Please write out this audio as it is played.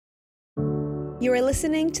You are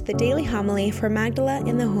listening to the Daily Homily for Magdala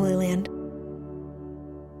in the Holy Land.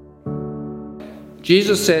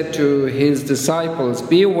 Jesus said to his disciples,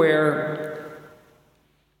 "Be aware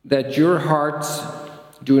that your hearts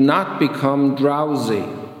do not become drowsy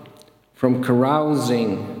from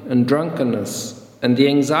carousing and drunkenness and the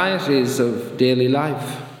anxieties of daily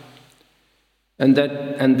life, and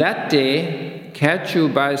that day catch you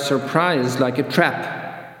by surprise like a trap.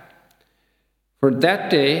 For that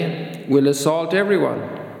day will assault everyone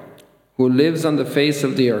who lives on the face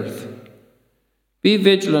of the earth. Be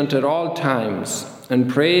vigilant at all times and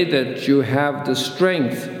pray that you have the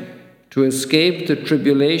strength to escape the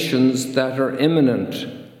tribulations that are imminent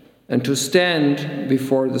and to stand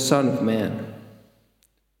before the Son of Man."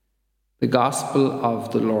 The Gospel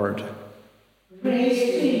of the Lord.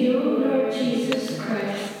 Praise to you, Lord Jesus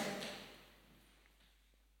Christ.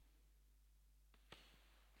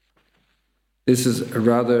 This is a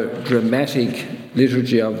rather dramatic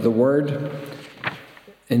liturgy of the Word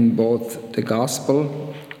in both the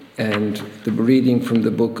Gospel and the reading from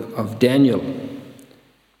the book of Daniel.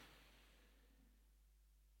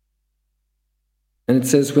 And it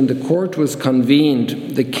says, "When the court was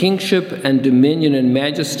convened, the kingship and dominion and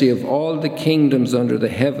majesty of all the kingdoms under the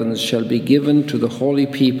heavens shall be given to the holy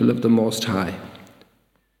people of the Most High,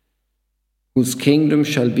 whose kingdom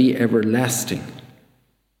shall be everlasting.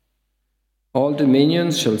 All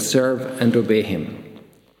dominions shall serve and obey him."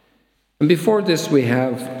 And before this, we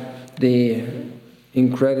have the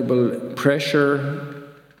incredible pressure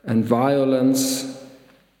and violence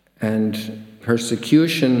and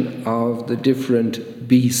persecution of the different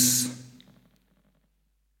beasts.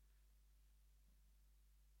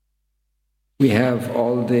 We have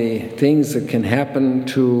all the things that can happen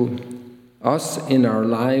to us in our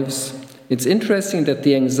lives. It's interesting that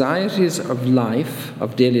the anxieties of life,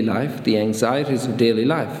 of daily life, the anxieties of daily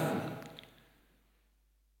life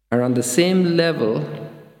are on the same level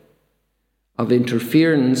of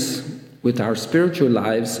interference with our spiritual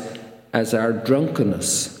lives as our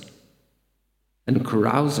drunkenness and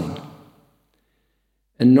carousing.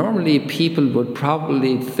 And normally people would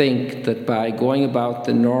probably think that by going about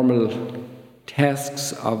the normal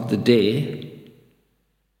tasks of the day,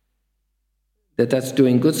 that's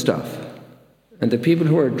doing good stuff. And the people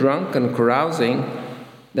who are drunk and carousing,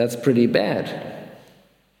 that's pretty bad.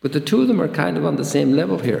 But the two of them are kind of on the same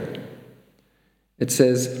level here. It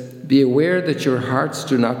says, "Be aware that your hearts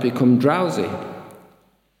do not become drowsy."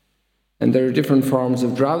 And there are different forms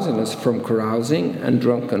of drowsiness, from carousing and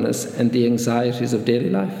drunkenness and the anxieties of daily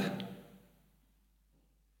life.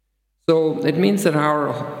 So it means that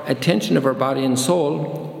our attention of our body and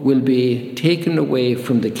soul will be taken away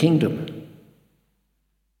from the kingdom.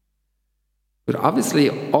 But obviously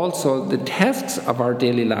also the tasks of our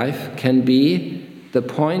daily life can be the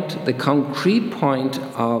concrete point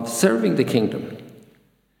of serving the kingdom.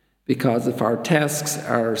 Because if our tasks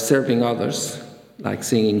are serving others, like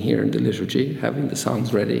singing here in the liturgy, having the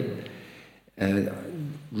songs ready,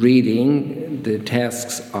 reading, the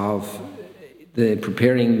tasks of the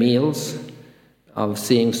preparing meals, of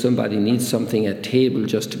seeing somebody needs something at table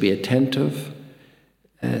just to be attentive,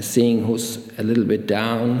 seeing who's a little bit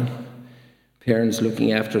down, parents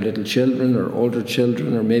looking after little children or older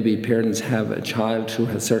children, or maybe parents have a child who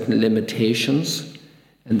has certain limitations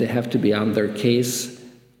and they have to be on their case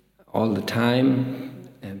all the time,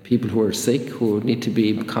 and people who are sick who need to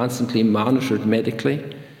be constantly monitored medically,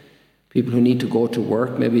 people who need to go to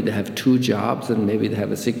work, maybe they have 2 jobs and maybe they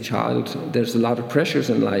have a sick child. There's a lot of pressures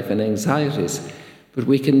in life and anxieties, but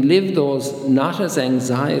we can live those not as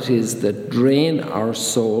anxieties that drain our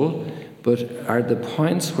soul, but are the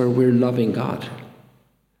points where we're loving God.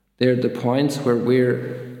 They're the points where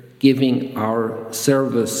we're giving our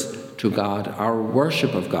service to God, our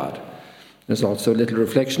worship of God. There's also a little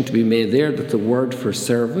reflection to be made there that the word for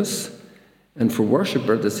service and for worship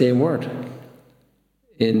are the same word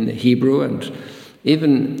in Hebrew, and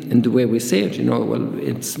even in the way we say it,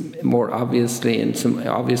 it's more obviously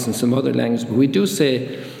obvious in some other languages, but we do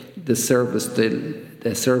say the service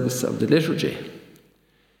of the liturgy.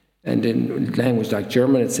 And in language like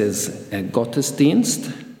German, it says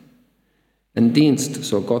Gottesdienst and Dienst.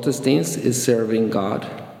 So Gottesdienst is serving God,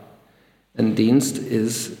 and Dienst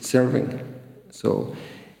is serving. So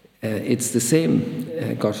it's the same.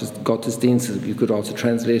 Gottesdienst, you could also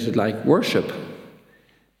translate it like worship,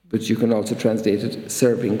 but you can also translate it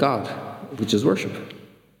serving God, which is worship.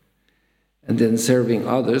 And then serving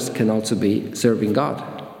others can also be serving God.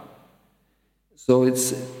 So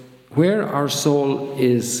it's where our soul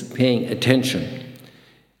is paying attention.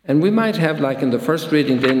 And we might have, like in the first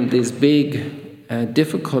reading, then these big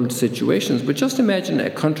difficult situations. But just imagine a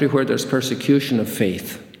country where there's persecution of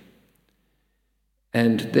faith.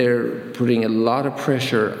 And they're putting a lot of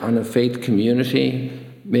pressure on a faith community.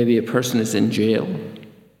 Maybe a person is in jail.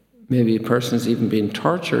 Maybe a person is even being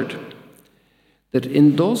tortured. That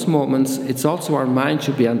in those moments, it's also our mind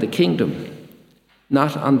should be on the kingdom,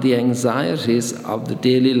 not on the anxieties of the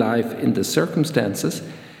daily life in the circumstances,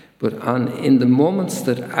 but in the moments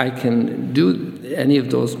that I can do any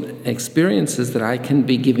of those experiences that I can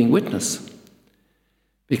be giving witness.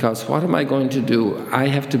 Because what am I going to do? I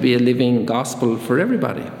have to be a living gospel for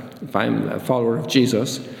everybody. If I'm a follower of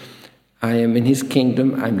Jesus, I am in his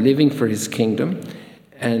kingdom, I'm living for his kingdom.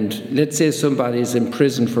 And let's say somebody is in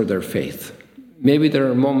prison for their faith. Maybe there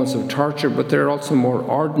are moments of torture, but there are also more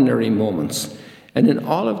ordinary moments. And in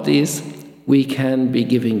all of these, we can be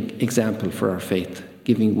giving example for our faith,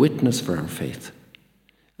 giving witness for our faith.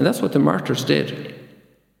 And that's what the martyrs did.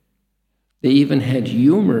 They even had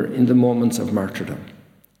humor in the moments of martyrdom.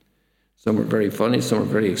 Some were very funny, some were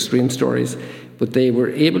very extreme stories, but they were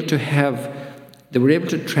able to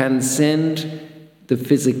transcend the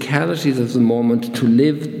physicalities of the moment to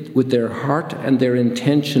live with their heart and their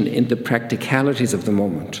intention in the practicalities of the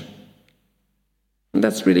moment. And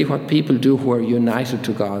that's really what people do who are united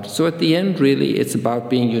to God. So at the end, really, it's about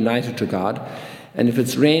being united to God. And if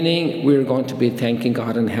it's raining, we're going to be thanking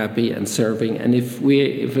God and happy and serving. And if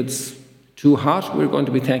it's too hot, we're going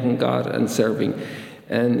to be thanking God and serving.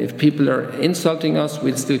 And if people are insulting us,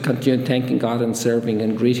 we'll still continue thanking God and serving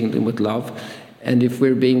and greeting them with love. And if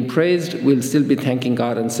we're being praised, we'll still be thanking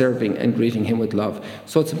God and serving and greeting him with love.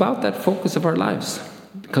 So it's about that focus of our lives.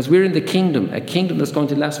 Because we're in the kingdom, a kingdom that's going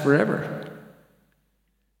to last forever.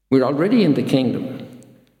 We're already in the kingdom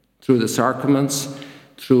through the sacraments,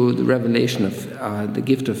 through the revelation of the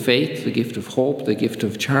gift of faith, the gift of hope, the gift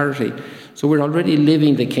of charity. So we're already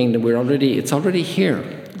living the kingdom. It's already here.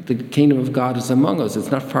 The kingdom of God is among us. It's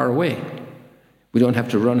not far away. We don't have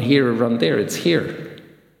to run here or run there. It's here.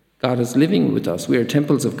 God is living with us. We are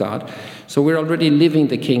temples of God. So we're already living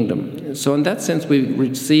the kingdom. So in that sense, we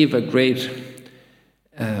receive a great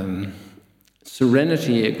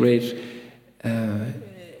serenity, a great,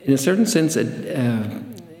 in a certain sense,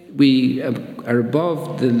 we are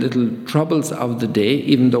above the little troubles of the day,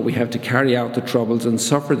 even though we have to carry out the troubles and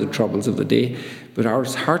suffer the troubles of the day. But our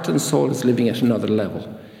heart and soul is living at another level.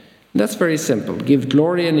 And that's very simple. Give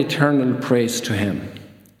glory and eternal praise to him.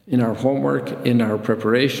 In our homework, in our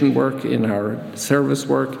preparation work, in our service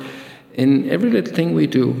work, in every little thing we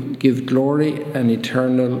do, give glory and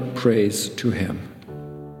eternal praise to him.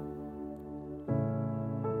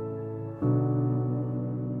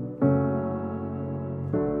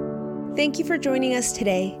 Thank you for joining us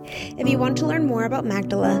today. If you want to learn more about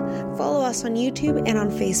Magdala, follow us on YouTube and on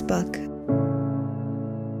Facebook.